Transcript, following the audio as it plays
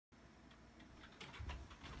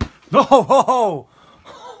Oh,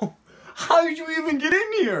 how did you even get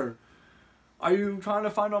in here? Are you trying to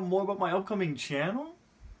find out more about my upcoming channel?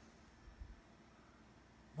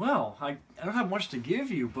 Well, I don't have much to give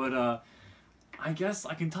you, but I guess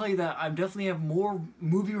I can tell you that I definitely have more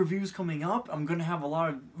movie reviews coming up. I'm going to have a lot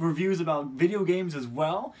of reviews about video games as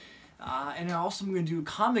well. And I also am going to do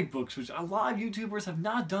comic books, which a lot of YouTubers have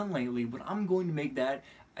not done lately, but I'm going to make that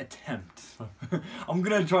attempt. I'm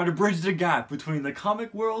going to try to bridge the gap between the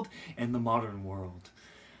comic world and the modern world.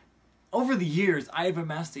 Over the years, I have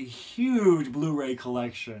amassed a huge Blu-ray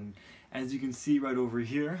collection. As you can see right over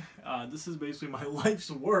here, this is basically my life's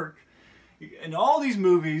work. In all these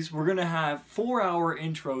movies, we're going to have 4-hour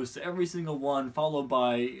intros to every single one, followed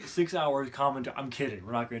by 6 hours commentary. I'm kidding,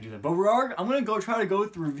 we're not going to do that. But I'm going to try to go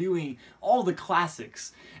through reviewing all the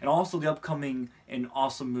classics, and also the upcoming and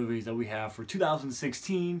awesome movies that we have for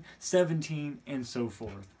 2016, 17, and so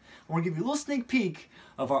forth. I want to give you a little sneak peek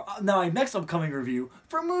of our next upcoming review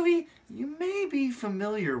for a movie you may be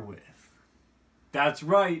familiar with. That's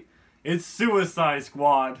right, it's Suicide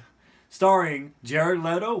Squad. Starring Jared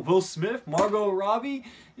Leto, Will Smith, Margot Robbie,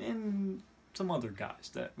 and some other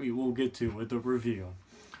guys that we will get to with the review.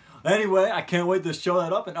 Anyway, I can't wait to show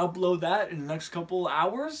that up and upload that in the next couple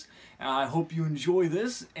hours. I hope you enjoy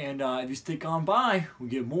this, and if you stick on by, we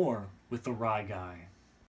get more with the Rye Guy.